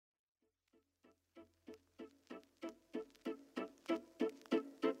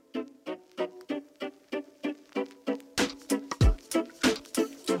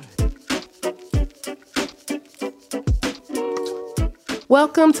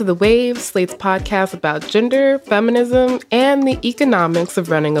Welcome to The Wave, Slate's podcast about gender, feminism, and the economics of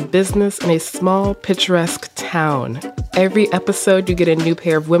running a business in a small, picturesque town. Every episode, you get a new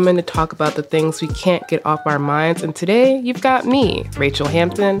pair of women to talk about the things we can't get off our minds. And today, you've got me, Rachel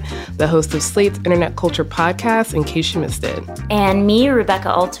Hampton, the host of Slate's Internet Culture Podcast, in case you missed it. And me, Rebecca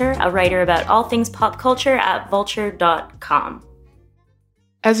Alter, a writer about all things pop culture at vulture.com.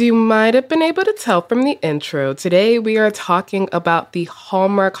 As you might have been able to tell from the intro, today we are talking about the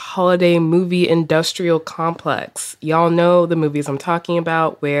Hallmark holiday movie industrial complex. Y'all know the movies I'm talking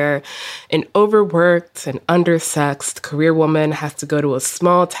about, where an overworked and undersexed career woman has to go to a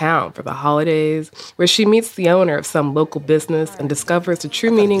small town for the holidays, where she meets the owner of some local business and discovers the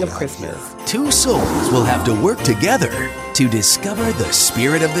true meaning of Christmas. Two souls will have to work together to discover the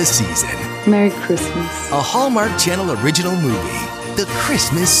spirit of the season. Merry Christmas. A Hallmark Channel original movie. The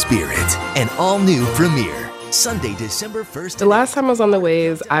Christmas Spirit, an all-new premiere, Sunday, December 1st. The last time I was on The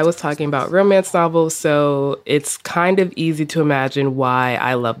Waves, I was talking about romance novels, so it's kind of easy to imagine why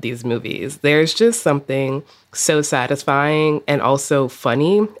I love these movies. There's just something so satisfying and also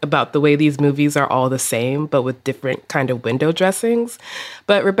funny about the way these movies are all the same, but with different kind of window dressings.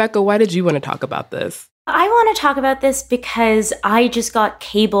 But Rebecca, why did you want to talk about this? I want to talk about this because I just got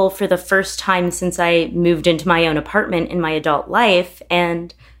cable for the first time since I moved into my own apartment in my adult life.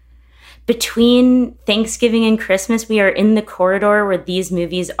 And between Thanksgiving and Christmas, we are in the corridor where these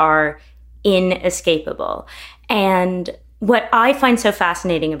movies are inescapable. And what I find so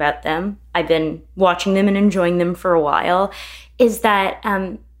fascinating about them, I've been watching them and enjoying them for a while, is that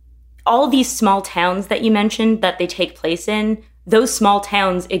all these small towns that you mentioned that they take place in, those small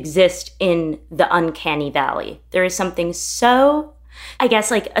towns exist in the uncanny valley. There is something so, I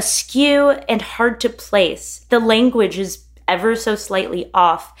guess, like askew and hard to place. The language is ever so slightly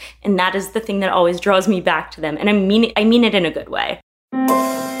off, and that is the thing that always draws me back to them. And I mean it in a good way.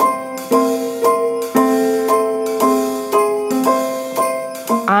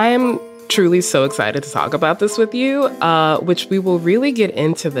 I'm truly so excited to talk about this with you, which we will really get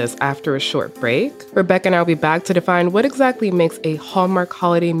into this after a short break. Rebecca and I will be back to define what exactly makes a Hallmark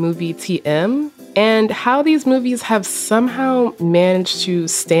holiday movie TM and how these movies have somehow managed to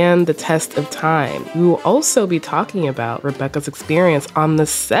stand the test of time. We will also be talking about Rebecca's experience on the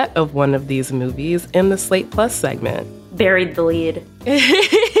set of one of these movies in the Slate Plus segment. Buried the lead.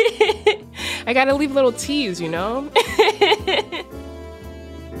 I gotta leave little teas, you know?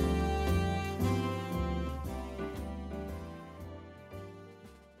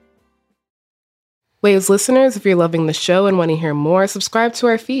 Waves listeners, if you're loving the show and want to hear more, subscribe to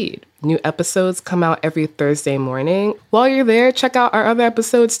our feed. New episodes come out every Thursday morning. While you're there, check out our other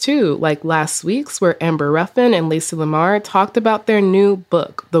episodes too, like last week's where Amber Ruffin and Lacey Lamar talked about their new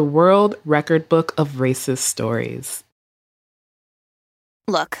book, The World Record Book of Racist Stories.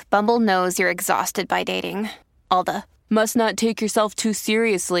 Look, Bumble knows you're exhausted by dating. All the, must not take yourself too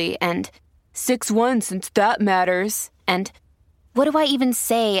seriously, and 6'1" since that matters, and what do I even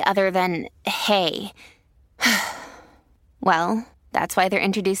say other than, hey? Well, that's why they're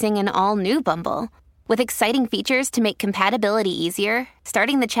introducing an all-new Bumble, with exciting features to make compatibility easier,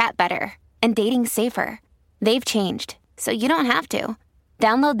 starting the chat better, and dating safer. They've changed, so you don't have to.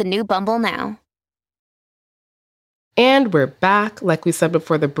 Download the new Bumble now. And we're back. Like we said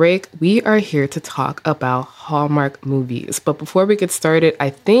before the break, we are here to talk about Hallmark movies. But before we get started, I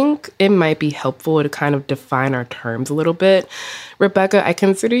think it might be helpful to kind of define our terms a little bit. Rebecca, I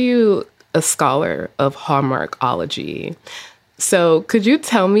consider you a scholar of Hallmarkology. So could you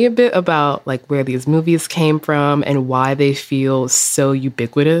tell me a bit about like where these movies came from and why they feel so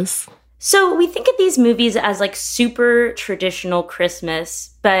ubiquitous? So we think of these movies as like super traditional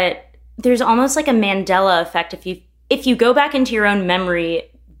Christmas, but there's almost like a Mandela effect. If you go back into your own memory,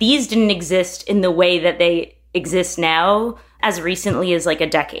 these didn't exist in the way that they exist now as recently as like a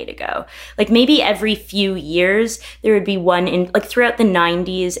decade ago. Like maybe every few years, there would be one in like throughout the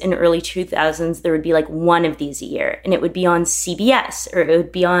 90s and early 2000s, there would be like one of these a year, and it would be on CBS or it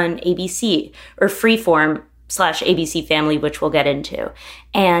would be on ABC or Freeform / ABC Family, which we'll get into.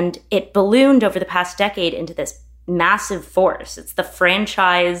 And it ballooned over the past decade into this massive force. It's the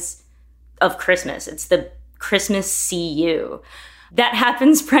franchise of Christmas. It's the Christmas CU. That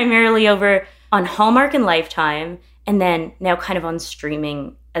happens primarily over on Hallmark and Lifetime, and then now kind of on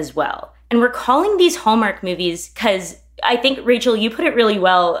streaming as well. And we're calling these Hallmark movies because I think, Rachel, you put it really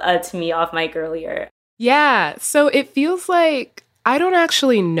well to me off mic earlier. Yeah, so it feels like I don't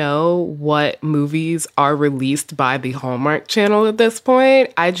actually know what movies are released by the Hallmark Channel at this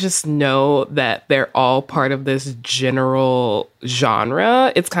point. I just know that they're all part of this general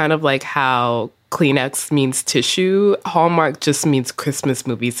genre. It's kind of like how Kleenex means tissue, Hallmark just means Christmas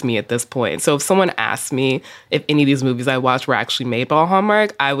movies to me at this point. So if someone asked me if any of these movies I watched were actually made by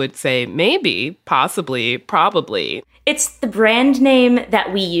Hallmark, I would say maybe, possibly, probably. It's the brand name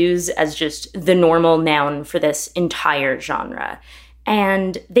that we use as just the normal noun for this entire genre.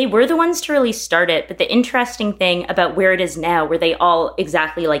 And they were the ones to really start it. But the interesting thing about where it is now, where they all,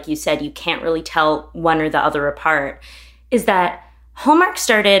 exactly like you said, you can't really tell one or the other apart, is that Hallmark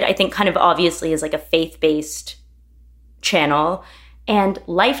started, I think, kind of obviously as like a faith-based channel. And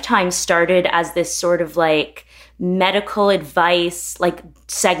Lifetime started as this sort of like medical advice, like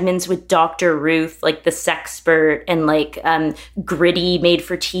segments with Dr. Ruth, like the sexpert, and like gritty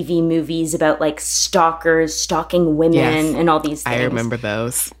made-for-TV movies about like stalkers, stalking women, yes, and all these things. I remember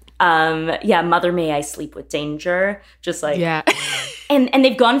those. Mother May I Sleep with Danger, just like, yeah. and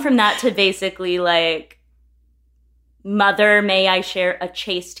they've gone from that to basically like, Mother May I Share a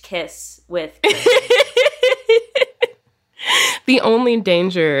Chaste Kiss with. The only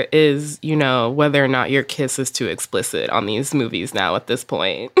danger is, whether or not your kiss is too explicit on these movies now at this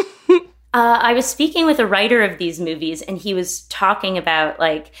point. I was speaking with a writer of these movies, and he was talking about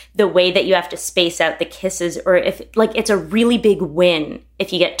like the way that you have to space out the kisses, or if like it's a really big win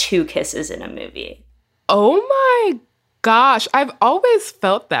if you get 2 kisses in a movie. Oh my gosh. I've always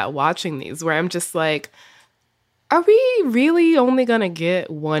felt that watching these, where I'm just like, are we really only going to get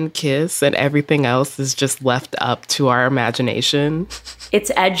 1 kiss and everything else is just left up to our imagination? It's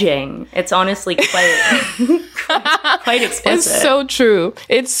edging. It's honestly quite explicit. It's so true.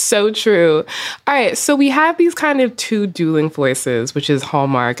 It's so true. All right, so we have these kind of 2 dueling voices, which is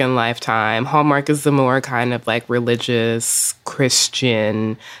Hallmark and Lifetime. Hallmark is the more kind of like religious,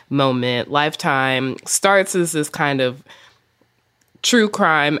 Christian moment. Lifetime starts as this kind of true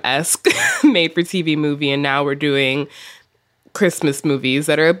crime-esque made-for-TV movie, and now we're doing Christmas movies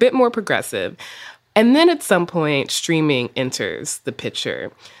that are a bit more progressive. And then at some point, streaming enters the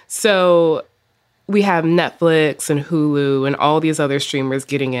picture. So we have Netflix and Hulu and all these other streamers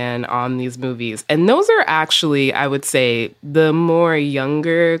getting in on these movies. And those are actually, I would say, the more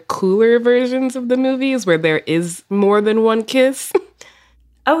younger, cooler versions of the movies where there is more than 1 kiss.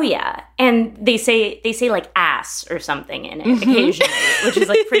 Oh, yeah. And they say like ass or something in it occasionally, which is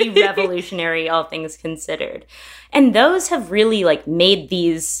like pretty revolutionary, all things considered. And those have really like made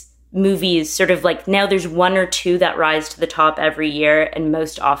these movies sort of like, now there's 1 or 2 that rise to the top every year. And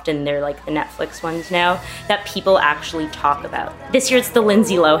most often they're like the Netflix ones now that people actually talk about. This year it's the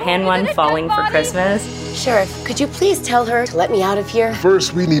Lindsay Lohan one, Falling for Christmas. Sheriff, could you please tell her to let me out of here?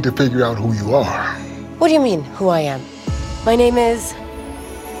 First, we need to figure out who you are. What do you mean, who I am? My name is...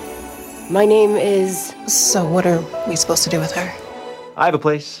 So what are we supposed to do with her? I have a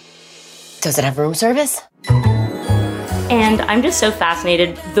place. Does it have room service? And I'm just so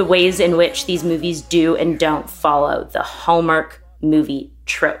fascinated the ways in which these movies do and don't follow the Hallmark movie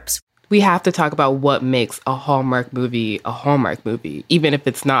tropes. We have to talk about what makes a Hallmark movie, even if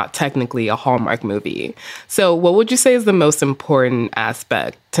it's not technically a Hallmark movie. So what would you say is the most important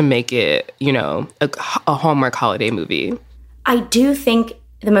aspect to make it, a Hallmark holiday movie? I do think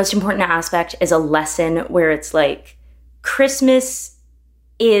the most important aspect is a lesson where it's like Christmas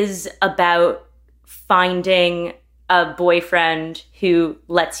is about finding a boyfriend who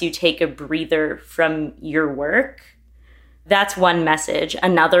lets you take a breather from your work. That's one message.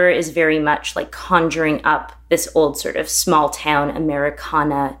 Another is very much like conjuring up this old sort of small town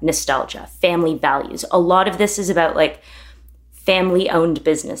Americana nostalgia, family values. A lot of this is about like family-owned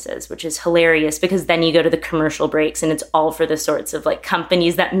businesses, which is hilarious because then you go to the commercial breaks and it's all for the sorts of like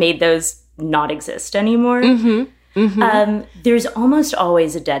companies that made those not exist anymore. There's almost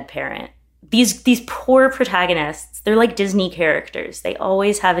always a dead parent. These poor protagonists, they're like Disney characters. They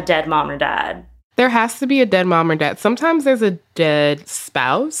always have a dead mom or dad. There has to be a dead mom or dad. Sometimes there's a dead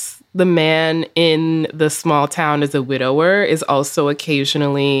spouse. The man in the small town is a widower, is also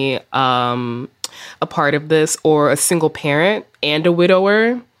occasionally a part of this, or a single parent and a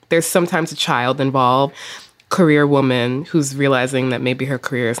widower. There's sometimes a child involved, career woman who's realizing that maybe her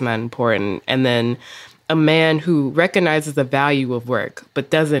career is not important, and then a man who recognizes the value of work but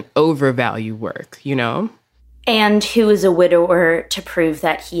doesn't overvalue work, And who is a widower to prove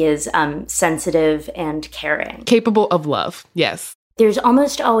that he is sensitive and caring. Capable of love, yes. There's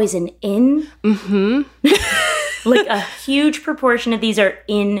almost always an in. Like a huge proportion of these are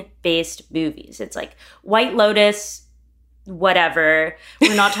in-based movies. It's like White Lotus, whatever.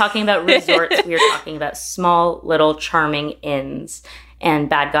 We're not talking about resorts. We are talking about small, little, charming inns. And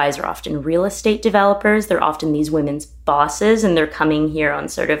bad guys are often real estate developers. They're often these women's bosses, and they're coming here on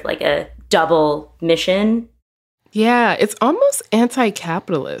sort of like a double mission. Yeah, it's almost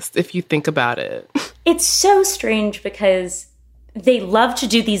anti-capitalist if you think about it. It's so strange because they love to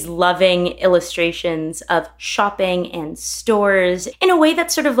do these loving illustrations of shopping and stores in a way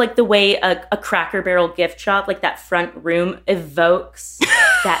that's sort of like the way a Cracker Barrel gift shop, like that front room, evokes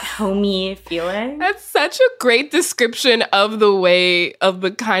that homey feeling. That's such a great description of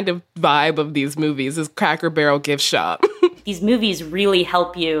the kind of vibe of these movies, is Cracker Barrel gift shop. These movies really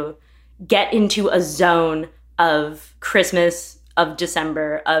help you get into a zone of Christmas, of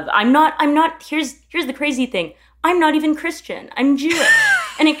December, of here's the crazy thing. I'm not even Christian. I'm Jewish.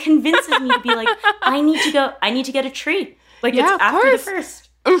 And it convinces me to be like, I need to get a tree. Like, yeah, it's after the first.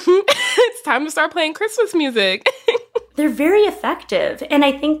 Mm-hmm. It's time to start playing Christmas music. They're very effective. And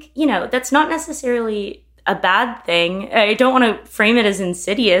I think, that's not necessarily a bad thing. I don't want to frame it as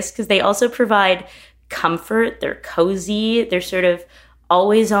insidious because they also provide comfort. They're cozy. They're sort of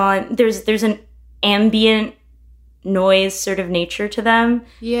always on. There's an ambient noise sort of nature to them.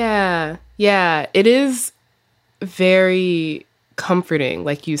 Yeah. It is very comforting,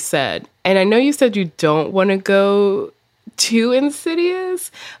 like you said. And I know you said you don't want to go too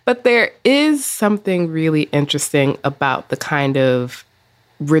insidious, but there is something really interesting about the kind of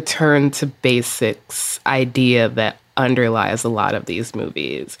return to basics idea that underlies a lot of these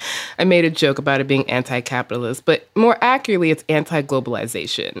movies. I made a joke about it being anti-capitalist, but more accurately, it's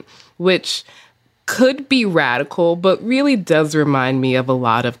anti-globalization, which could be radical, but really does remind me of a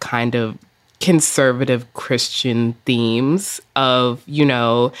lot of kind of conservative Christian themes of,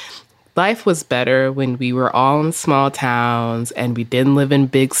 life was better when we were all in small towns and we didn't live in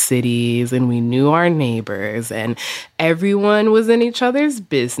big cities and we knew our neighbors and everyone was in each other's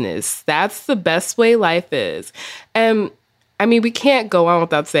business. That's the best way life is. And I mean, we can't go on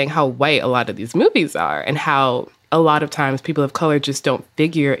without saying how white a lot of these movies are and how a lot of times people of color just don't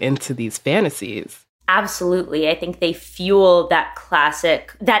figure into these fantasies. Absolutely. I think they fuel that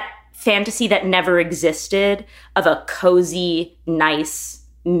fantasy that never existed of a cozy, nice,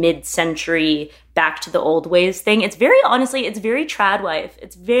 mid-century, back to the old ways thing. It's very trad wife.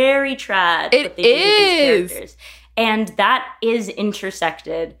 It's very trad. It is. Characters. And that is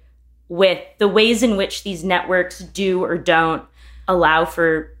intersected with the ways in which these networks do or don't allow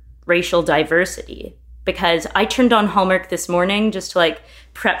for racial diversity. Because I turned on Hallmark this morning just to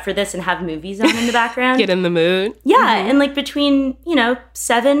prep for this and have movies on in the background. Get in the mood. Yeah. Mm-hmm. And between,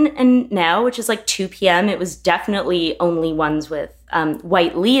 7 and now, which is 2 p.m., it was definitely only ones with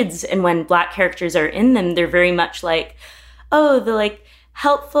white leads. And when Black characters are in them, they're very much the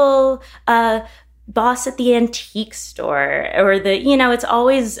helpful boss at the antique store, or it's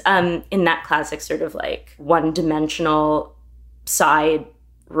always in that classic sort of one-dimensional side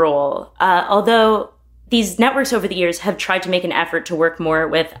role. Although these networks over the years have tried to make an effort to work more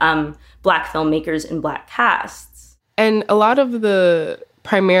with Black filmmakers and Black casts. And a lot of the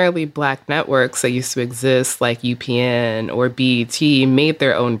primarily Black networks that used to exist, like UPN or BET, made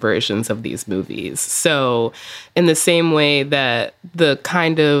their own versions of these movies. So in the same way that the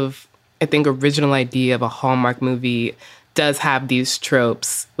kind of, I think, original idea of a Hallmark movie does have these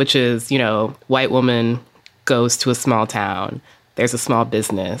tropes, which is, white woman goes to a small town, there's a small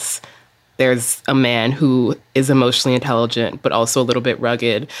business, there's a man who is emotionally intelligent, but also a little bit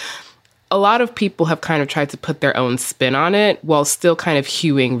rugged. A lot of people have kind of tried to put their own spin on it while still kind of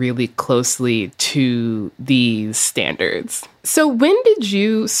hewing really closely to these standards. So when did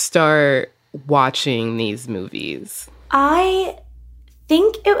you start watching these movies? I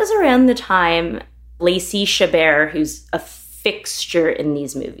think it was around the time Lacey Chabert, who's a fixture in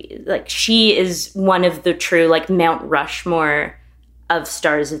these movies. She is one of the true, Mount Rushmore of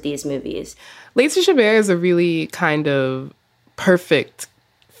stars of these movies. Lacey Chabert is a really kind of perfect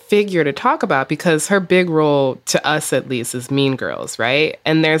figure to talk about because her big role, to us at least, is Mean Girls, right?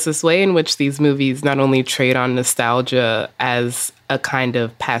 And there's this way in which these movies not only trade on nostalgia as a kind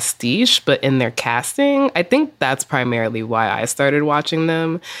of pastiche, but in their casting, I think that's primarily why I started watching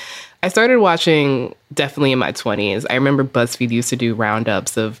them. I started watching definitely in my 20s. I remember BuzzFeed used to do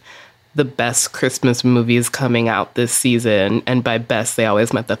roundups of the best Christmas movies coming out this season. And by best, they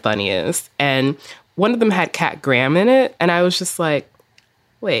always meant the funniest. And one of them had Kat Graham in it. And I was just like,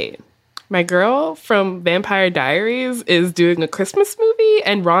 wait, my girl from Vampire Diaries is doing a Christmas movie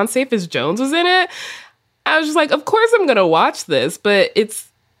and Ron Cephas-Jones was in it? I was just like, of course I'm going to watch this. But it's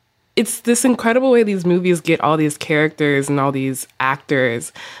this incredible way these movies get all these characters and all these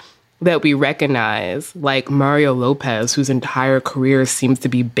actors that we recognize, like Mario Lopez, whose entire career seems to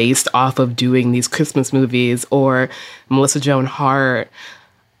be based off of doing these Christmas movies, or Melissa Joan Hart,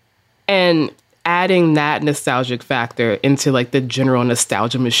 and adding that nostalgic factor into the general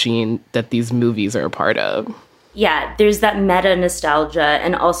nostalgia machine that these movies are a part of. Yeah, there's that meta nostalgia.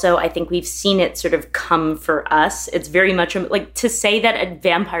 And also, I think we've seen it sort of come for us. It's very much like to say that a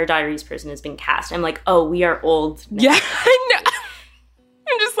Vampire Diaries person has been cast. I'm like, oh, we are old now. Yeah, I know.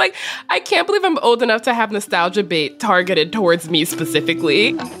 I'm just like, I can't believe I'm old enough to have nostalgia bait targeted towards me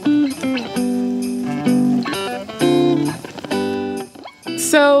specifically.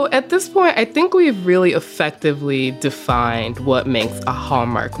 So at this point, I think we've really effectively defined what makes a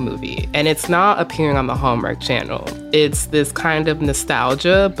Hallmark movie. And it's not appearing on the Hallmark Channel. It's this kind of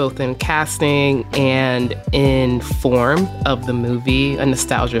nostalgia, both in casting and in form of the movie, a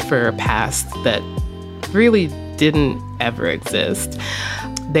nostalgia for a past that really didn't ever exist.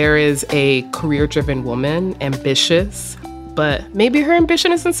 There is a career-driven woman, ambitious, but maybe her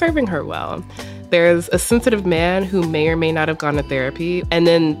ambition isn't serving her well. There's a sensitive man who may or may not have gone to therapy. And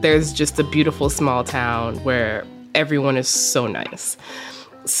then there's just a beautiful small town where everyone is so nice.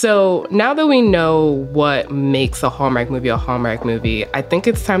 So now that we know what makes a Hallmark movie, I think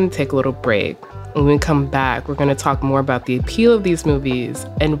it's time to take a little break. When we come back, we're going to talk more about the appeal of these movies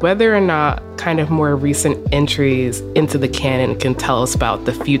and whether or not kind of more recent entries into the canon can tell us about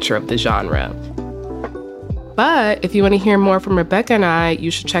the future of the genre. But if you want to hear more from Rebecca and I,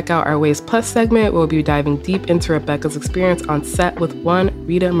 you should check out our Waves Plus segment where we'll be diving deep into Rebecca's experience on set with one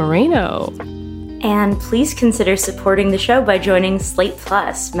Rita Moreno. And please consider supporting the show by joining Slate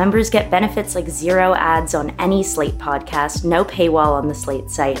Plus. Members get benefits like 0 ads on any Slate podcast, no paywall on the Slate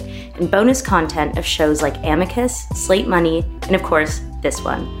site, and bonus content of shows like Amicus, Slate Money, and of course, this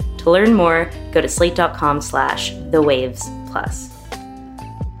one. To learn more, go to slate.com/thewavesplus.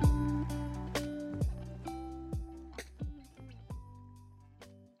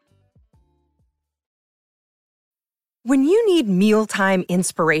 When you need mealtime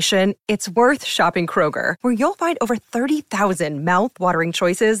inspiration, it's worth shopping Kroger, where you'll find over 30,000 mouth-watering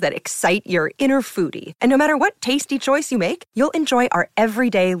choices that excite your inner foodie. And no matter what tasty choice you make, you'll enjoy our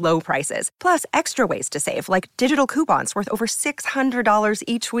everyday low prices, plus extra ways to save, like digital coupons worth over $600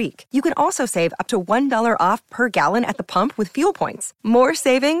 each week. You can also save up to $1 off per gallon at the pump with fuel points. More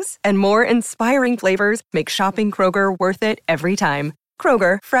savings and more inspiring flavors make shopping Kroger worth it every time.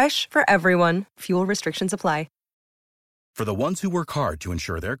 Kroger, fresh for everyone. Fuel restrictions apply. For the ones who work hard to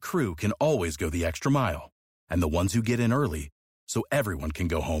ensure their crew can always go the extra mile, and the ones who get in early so everyone can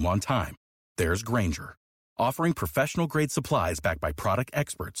go home on time, there's Grainger, offering professional-grade supplies backed by product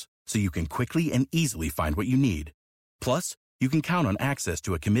experts so you can quickly and easily find what you need. Plus, you can count on access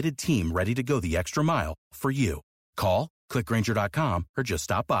to a committed team ready to go the extra mile for you. Call, click Grainger.com, or just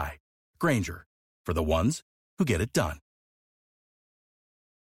stop by. Grainger, for the ones who get it done.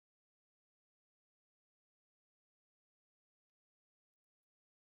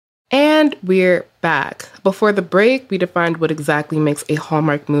 And we're back. Before the break, we defined what exactly makes a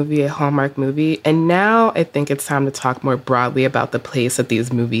Hallmark movie. And now I think it's time to talk more broadly about the place that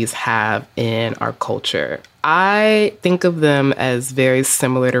these movies have in our culture. I think of them as very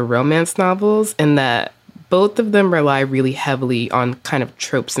similar to romance novels in that both of them rely really heavily on kind of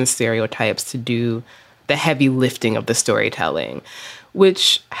tropes and stereotypes to do the heavy lifting of the storytelling,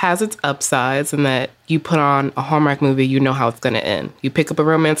 which has its upsides in that you put on a Hallmark movie, you know how it's going to end. You pick up a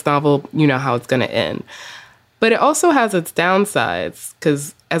romance novel, you know how it's going to end. But it also has its downsides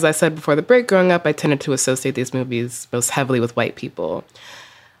because, as I said before the break, growing up, I tended to associate these movies most heavily with white people.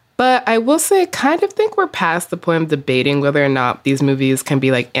 But I will say I kind of think we're past the point of debating whether or not these movies can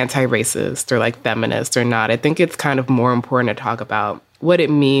be like anti-racist or like feminist or not. I think it's kind of more important to talk about what it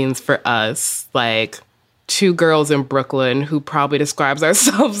means for us, like two girls in Brooklyn who probably describes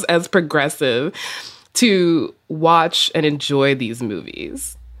ourselves as progressive, to watch and enjoy these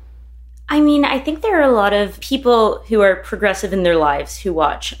movies. I mean, I think there are a lot of people who are progressive in their lives who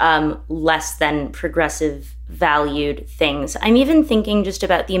watch less than progressive valued things. I'm even thinking just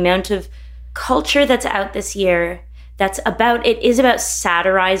about the amount of culture that's out this year it is about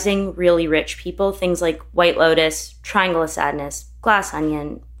satirizing really rich people, things like White Lotus, Triangle of Sadness, Glass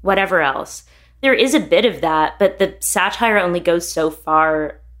Onion, whatever else. There is a bit of that, but the satire only goes so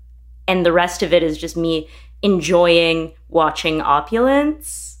far, and the rest of it is just me enjoying watching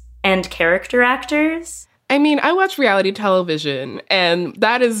opulence and character actors. I mean, I watch reality television, and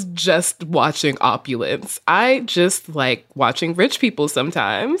that is just watching opulence. I just like watching rich people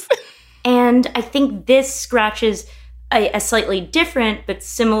sometimes. And I think this scratches a slightly different but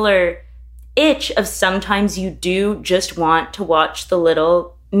similar itch of sometimes you do just want to watch the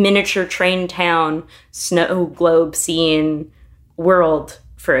little miniature train town snow globe scene world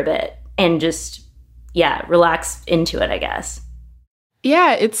for a bit and just, relax into it, I guess.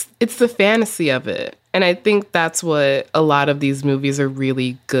 Yeah, it's the fantasy of it. And I think that's what a lot of these movies are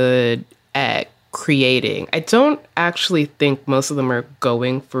really good at creating. I don't actually think most of them are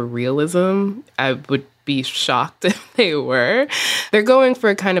going for realism. I would be shocked if they were. They're going for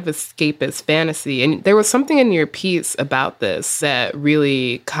a kind of escapist fantasy. And there was something in your piece about this that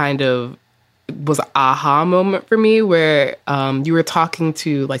really kind of was an aha moment for me, where you were talking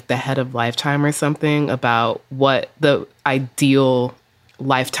to like the head of Lifetime or something about what the ideal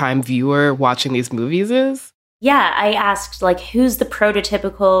Lifetime viewer watching these movies is. Yeah, I asked, like, who's the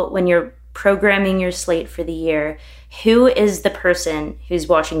prototypical, when you're programming your slate for the year, who is the person who's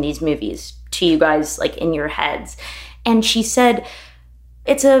watching these movies to you guys, like, in your heads? And she said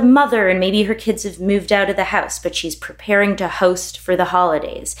it's a mother and maybe her kids have moved out of the house, but she's preparing to host for the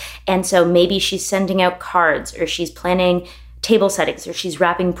holidays. And so maybe she's sending out cards, or she's planning table settings, or she's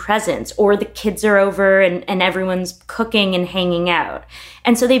wrapping presents, or the kids are over and everyone's cooking and hanging out.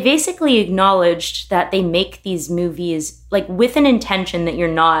 And so they basically acknowledged that they make these movies like with an intention that you're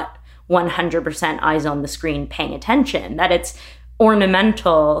not 100% eyes on the screen paying attention, that it's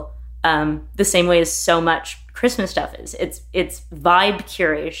ornamental, the same way as so much Christmas stuff is. It's vibe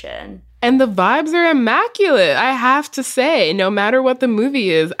curation. And the vibes are immaculate, I have to say. No matter what the movie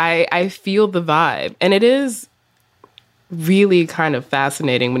is, I feel the vibe. And it is really kind of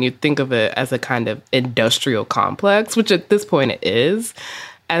fascinating when you think of it as a kind of industrial complex, which at this point it is,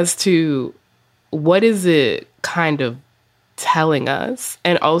 as to what is it kind of telling us,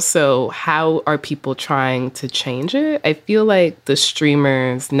 and also how are people trying to change it. I feel like the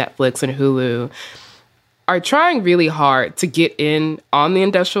streamers, Netflix and Hulu, are trying really hard to get in on the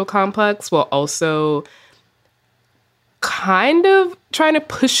industrial complex while also kind of trying to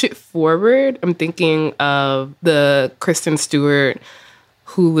push it forward. I'm thinking of the Kristen Stewart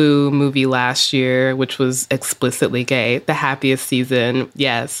Hulu movie last year, which was explicitly gay, The Happiest Season.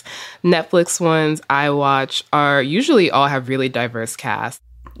 Yes. Netflix ones I watch are usually all have really diverse casts.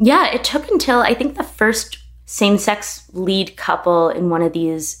 Yeah, it took until I think the first same-sex lead couple in one of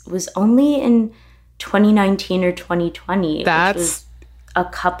these was only in 2019 or 2020. That's which was a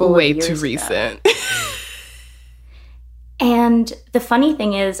couple way of years too ago. recent. And the funny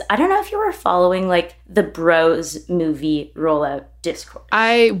thing is, I don't know if you were following like the Bros movie rollout discourse.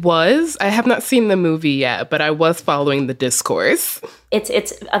 I have not seen the movie yet, but I was following the discourse. It's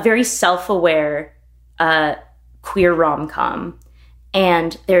a very self-aware queer rom-com.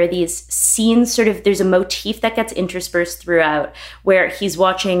 And there are these scenes, there's a motif that gets interspersed throughout where he's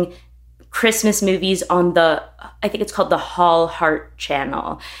watching Christmas movies on I think it's called the Hallmark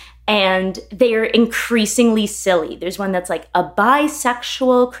channel. And they are increasingly silly. There's one that's like a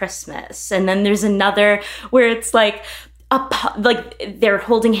bisexual Christmas. And then there's another where it's like they're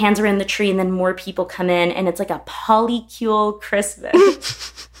holding hands around the tree and then more people come in and it's like a polycule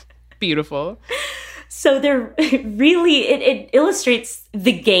Christmas. Beautiful. So they're really, it illustrates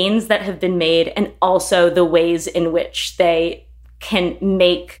the gains that have been made and also the ways in which they can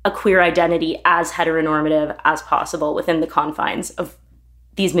make a queer identity as heteronormative as possible within the confines of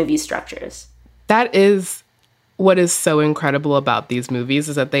these movie structures. That is what is so incredible about these movies,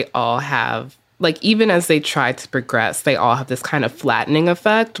 is that they all have, like, even as they try to progress, they all have this kind of flattening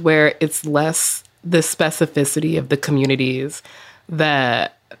effect where it's less the specificity of the communities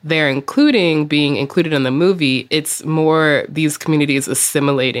that they're being included in the movie. It's more these communities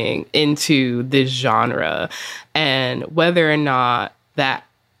assimilating into this genre, and whether or not that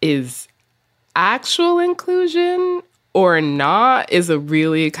is actual inclusion or not is a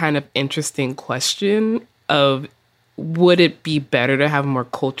really kind of interesting question of, would it be better to have a more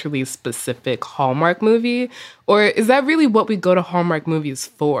culturally specific Hallmark movie? Or is that really what we go to Hallmark movies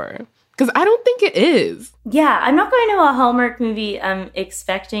for? Because I don't think it is. Yeah, I'm not going to a Hallmark movie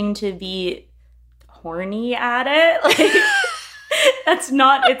expecting to be horny at it. Like, that's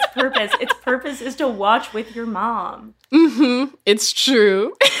not its purpose. Its purpose is to watch with your mom. Mm-hmm. It's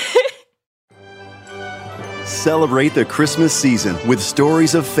true. Celebrate the Christmas season with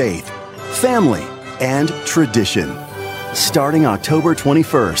stories of faith, family, and tradition. Starting October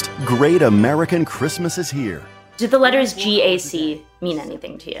 21st, Great American Christmas is here. Do the letters GAC mean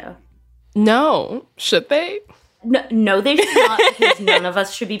anything to you? No. Should they? No, they should not, because none of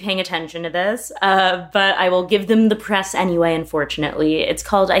us should be paying attention to this. But I will give them the press anyway, unfortunately. It's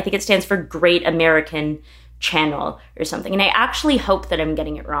called, I think it stands for Great American Channel or something. And I actually hope that I'm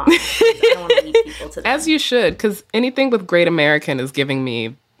getting it wrong. I don't want to lead people to that. As you should, because anything with Great American is giving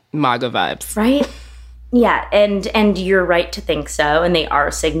me MAGA vibes. Right? Yeah, and you're right to think so. And they are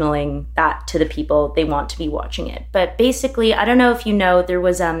signaling that to the people they want to be watching it. But basically, I don't know if you know, there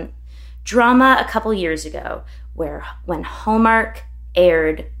was drama a couple years ago when Hallmark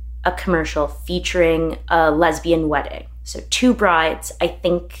aired a commercial featuring a lesbian wedding. So two brides, I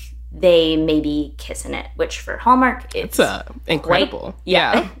think they maybe kiss in it, which for Hallmark, it's incredible.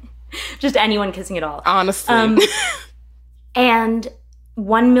 Yeah. Just anyone kissing at all. Honestly. And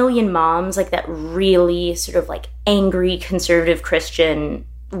 1 Million Moms, like that really sort of like angry conservative Christian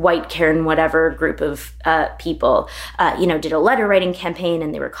white Karen whatever group of people, did a letter writing campaign,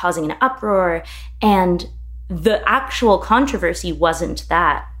 and they were causing an uproar. And the actual controversy wasn't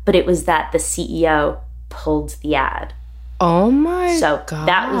that, but it was that the CEO pulled the ad. Oh my God. So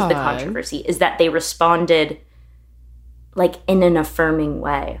that was the controversy, is that they responded like in an affirming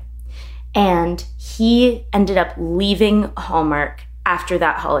way. And he ended up leaving Hallmark after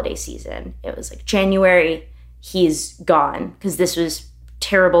that holiday season. It was like January, he's gone because this was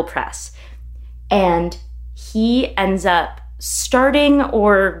terrible press. And he ends up starting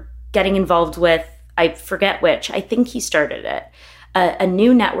or getting involved with, I forget which, I think he started it, a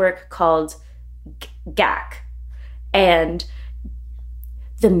new network called GAC. And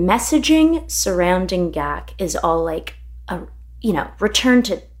the messaging surrounding GAC is all like, return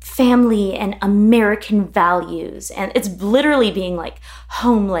to family and American values. And it's literally being like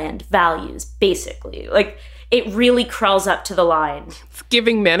homeland values, basically. Like, it really crawls up to the line. It's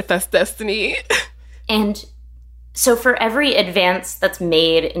giving Manifest Destiny. And so for every advance that's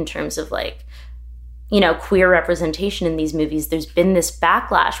made in terms of like, queer representation in these movies, there's been this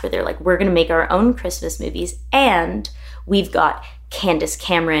backlash where they're like, we're going to make our own Christmas movies. And we've got Candace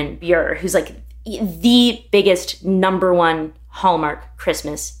Cameron Bure, who's like the biggest #1 Hallmark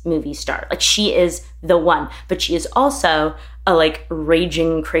Christmas movie star. Like, she is the one, but she is also a like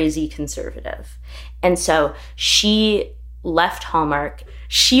raging crazy conservative. And so she left Hallmark.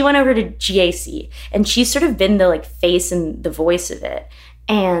 She went over to GAC, and she's sort of been the like face and the voice of it.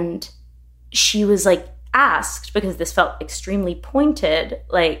 And she was like asked, because this felt extremely pointed,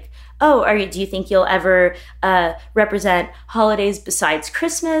 like, oh, do you think you'll ever represent holidays besides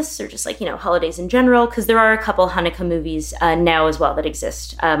Christmas, or just like, holidays in general? Because there are a couple Hanukkah movies now as well that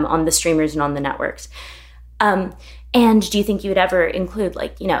exist on the streamers and on the networks. And do you think you would ever include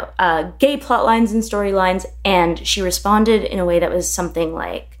like, gay plot lines and storylines? And she responded in a way that was something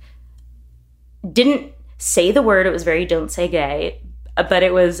like, didn't say the word, it was very don't say gay, but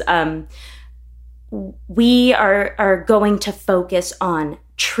it was, we are going to focus on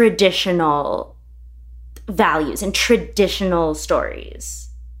traditional values and traditional stories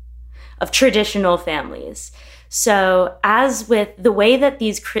of traditional families. So as with the way that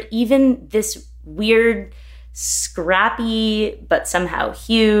even this weird, scrappy, but somehow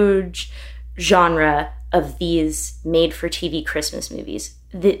huge genre of these made-for-TV Christmas movies,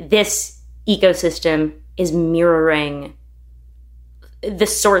 this ecosystem is mirroring the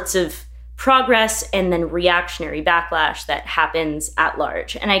sorts of progress and then reactionary backlash that happens at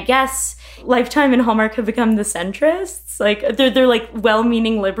large. And I guess Lifetime and Hallmark have become the centrists. Like, they're like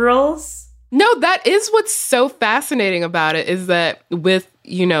well-meaning liberals. No, that is what's so fascinating about it, is that with,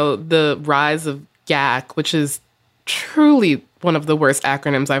 the rise of GAC, which is truly one of the worst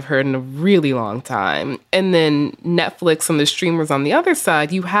acronyms I've heard in a really long time, and then Netflix and the streamers on the other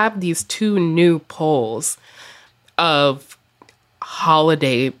side, you have these two new poles of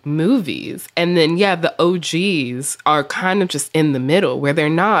holiday movies. And then, the OGs are kind of just in the middle, where they're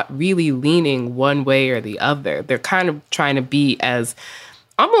not really leaning one way or the other. They're kind of trying to be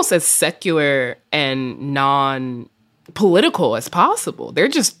almost as secular and non-political as possible. They're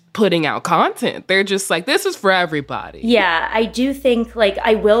just putting out content. They're just like, this is for everybody. Yeah, I do think, like,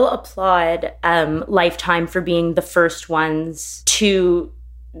 I will applaud Lifetime for being the first ones to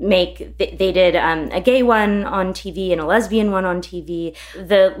make, they did a gay one on TV and a lesbian one on TV.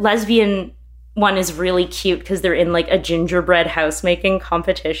 The lesbian one is really cute because they're in like a gingerbread house making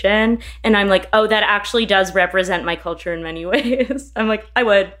competition. And I'm like, oh, that actually does represent my culture in many ways. I'm like, I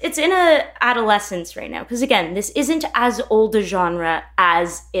would. It's in a adolescence right now. Because again, this isn't as old a genre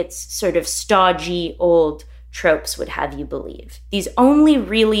as its sort of stodgy old tropes would have you believe. These only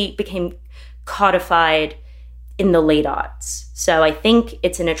really became codified in the late aughts. So I think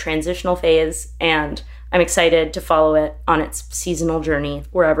it's in a transitional phase, and I'm excited to follow it on its seasonal journey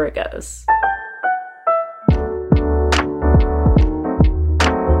wherever it goes.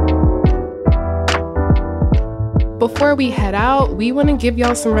 Before we head out, we want to give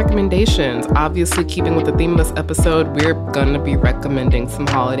y'all some recommendations. Obviously, keeping with the theme of this episode, we're going to be recommending some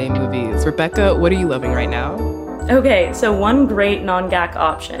holiday movies. Rebecca, what are you loving right now? Okay, so one great non-GAC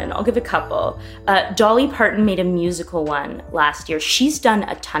option, I'll give a couple. Dolly Parton made a musical one last year. She's done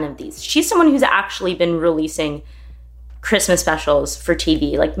a ton of these. She's someone who's actually been releasing Christmas specials for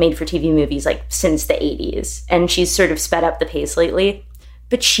TV, like made-for-TV movies, like since the 80s. And she's sort of sped up the pace lately.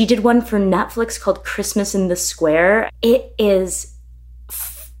 But she did one for Netflix called Christmas in the Square. It is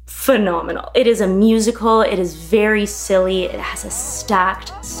phenomenal. It is a musical. It is very silly. It has a stacked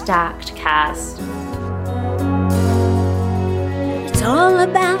cast. It's all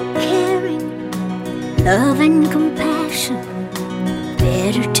about caring, love and compassion.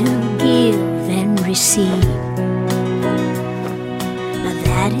 Better to give than receive. Now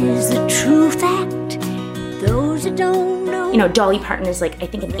that is the true fact. Those that don't know. You know, Dolly Parton is like, I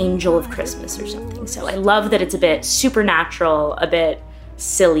think, an angel of Christmas or something. So I love that it's a bit supernatural, a bit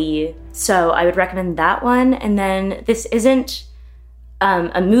silly. So I would recommend that one. And then this isn't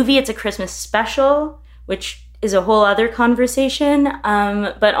a movie, it's a Christmas special, which is a whole other conversation.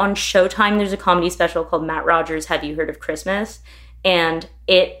 But on Showtime, there's a comedy special called Matt Rogers' Have You Heard of Christmas? And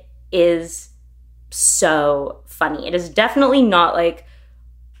it is so funny. It is definitely not like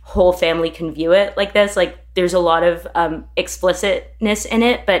whole family can view it like this. Like, there's a lot of explicitness in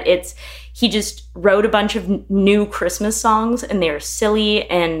it, but he just wrote a bunch of new Christmas songs, and they're silly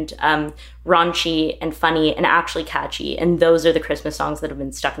and raunchy and funny and actually catchy. And those are the Christmas songs that have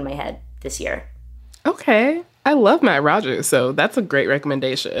been stuck in my head this year. Okay. I love Matt Rogers, so that's a great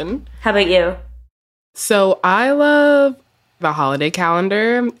recommendation. How about you? So I love the holiday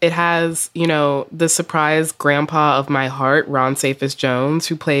calendar. It has, you know, the surprise grandpa of my heart, Ron Cephas Jones,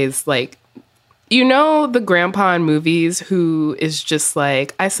 who plays like, you know, the grandpa in movies who is just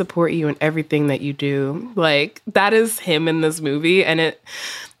like, I support you in everything that you do. Like, that is him in this movie, and it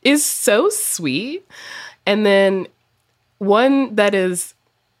is so sweet. And then one that is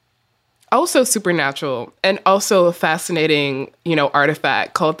also supernatural and also a fascinating, you know,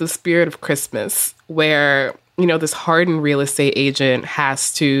 artifact called The Spirit of Christmas, where, you know, this hardened real estate agent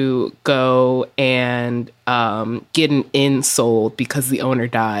has to go and get an inn sold because the owner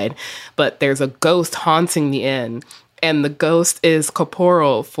died. But there's a ghost haunting the inn, and the ghost is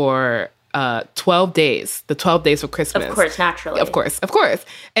corporeal for 12 days, the 12 days of Christmas. Of course, naturally. Of course.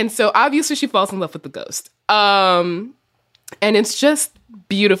 And so obviously she falls in love with the ghost. And it's just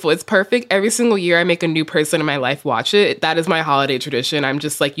beautiful. It's perfect. Every single year I make a new person in my life watch it. That is my holiday tradition. I'm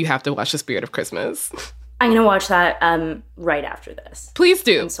just like, you have to watch The Spirit of Christmas. I'm going to watch that right after this. Please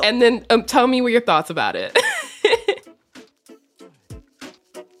do. And then tell me what your thoughts about it.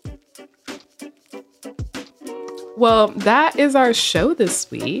 Well, that is our show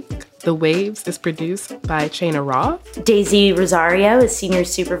this week. The Waves is produced by Chana Roth. Daisy Rosario is senior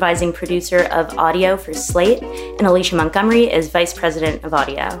supervising producer of audio for Slate, and Alicia Montgomery is vice president of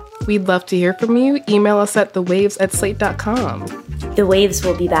audio. We'd love to hear from you. Email us at thewaves@slate.com. The Waves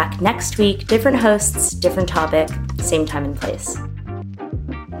will be back next week. Different hosts, different topic, same time and place.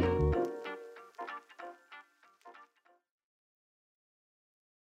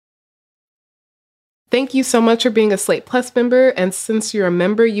 Thank you so much for being a Slate Plus member. And since you're a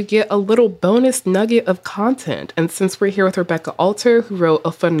member, you get a little bonus nugget of content. And since we're here with Rebecca Alter, who wrote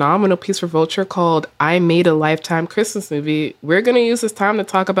a phenomenal piece for Vulture called I Made a Lifetime Christmas Movie, we're going to use this time to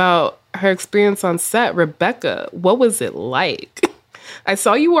talk about her experience on set. Rebecca, what was it like? I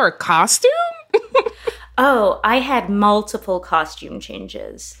saw you wore a costume? Oh, I had multiple costume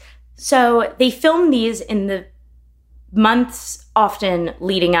changes. So they filmed these in the months often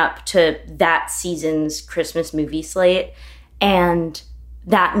leading up to that season's Christmas movie slate. And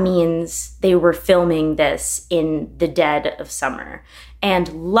that means they were filming this in the dead of summer. And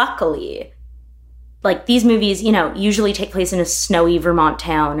luckily, like, these movies, you know, usually take place in a snowy Vermont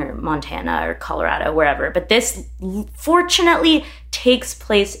town or Montana or Colorado, wherever. But this fortunately takes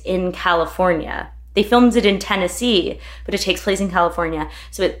place in California. They filmed it in Tennessee, but it takes place in California.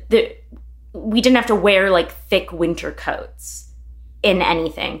 So we didn't have to wear like thick winter coats in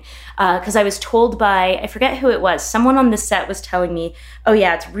anything. Because I was told by, I forget who it was, someone on the set was telling me, oh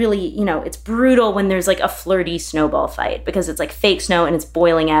yeah, it's really, you know, it's brutal when there's like a flirty snowball fight because it's like fake snow and it's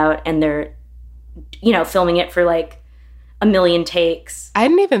boiling out and they're, you know, filming it for like a million takes. I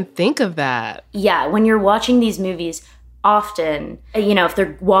didn't even think of that. Yeah, when you're watching these movies, often, you know, if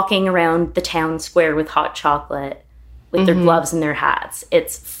they're walking around the town square with hot chocolate, with their gloves and their hats,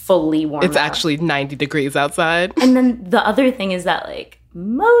 it's fully warm. It's actually 90 degrees outside. And then the other thing is that, like,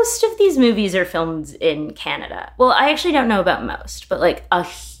 most of these movies are filmed in Canada. Well, I actually don't know about most, but like a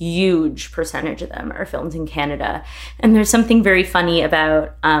huge percentage of them are filmed in Canada. And there's something very funny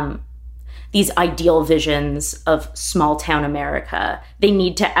about these ideal visions of small town America. They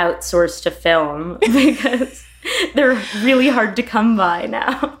need to outsource to film because they're really hard to come by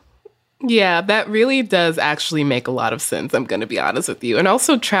now. Yeah, that really does actually make a lot of sense, I'm going to be honest with you. And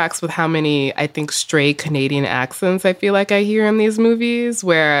also tracks with how many, I think, stray Canadian accents I feel like I hear in these movies,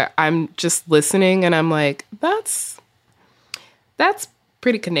 where I'm just listening and I'm like, that's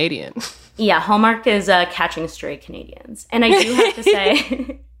pretty Canadian. Yeah, Hallmark is catching stray Canadians. And I do have to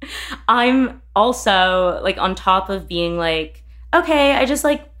say, I'm also, like, on top of being like, okay, I just,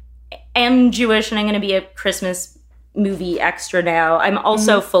 like, am Jewish and I'm going to be a Christmas movie extra now. I'm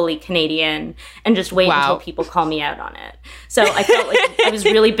also fully Canadian and just wait until people call me out on it. So I felt like I was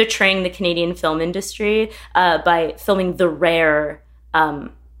really betraying the Canadian film industry by filming the rare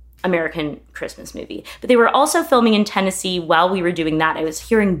American Christmas movie. But they were also filming in Tennessee while we were doing that. I was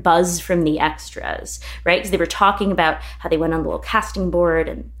hearing buzz from the extras, right? Because they were talking about how they went on the little casting board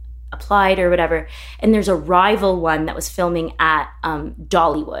and applied or whatever. And there's a rival one that was filming at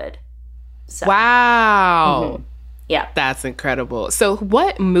Dollywood. So, wow. Yeah. That's incredible. So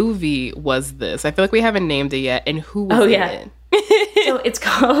what movie was this? I feel like we haven't named it yet. And who was in it? So it's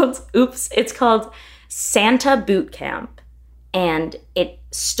called Santa Boot Camp. And it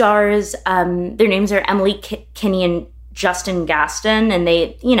stars, their names are Emily Kinney and Justin Gaston. And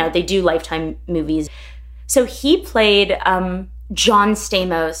they do Lifetime movies. So he played John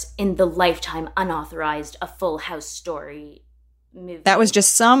Stamos in the Lifetime unauthorized A Full House Story movie. That was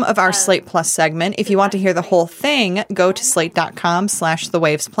just some of our Slate Plus segment. If you want to hear the whole thing, go to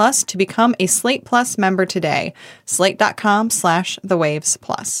slate.com/thewavesplus to become a Slate Plus member today.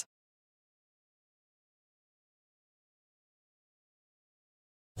 Slate.com/thewavesplus.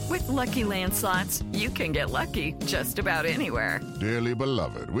 With Lucky Land Slots, you can get lucky just about anywhere. Dearly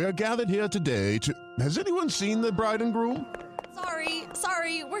beloved, we are gathered here today to... Has anyone seen the bride and groom?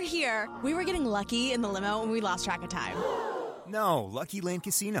 Sorry, we're here. We were getting lucky in the limo and we lost track of time. No, Lucky Land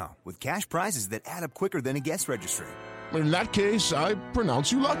Casino, with cash prizes that add up quicker than a guest registry. In that case, I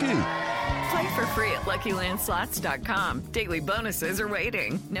pronounce you lucky. Play for free at LuckyLandSlots.com. Daily bonuses are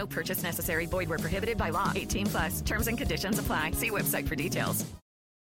waiting. No purchase necessary. Void where prohibited by law. 18+. Terms and conditions apply. See website for details.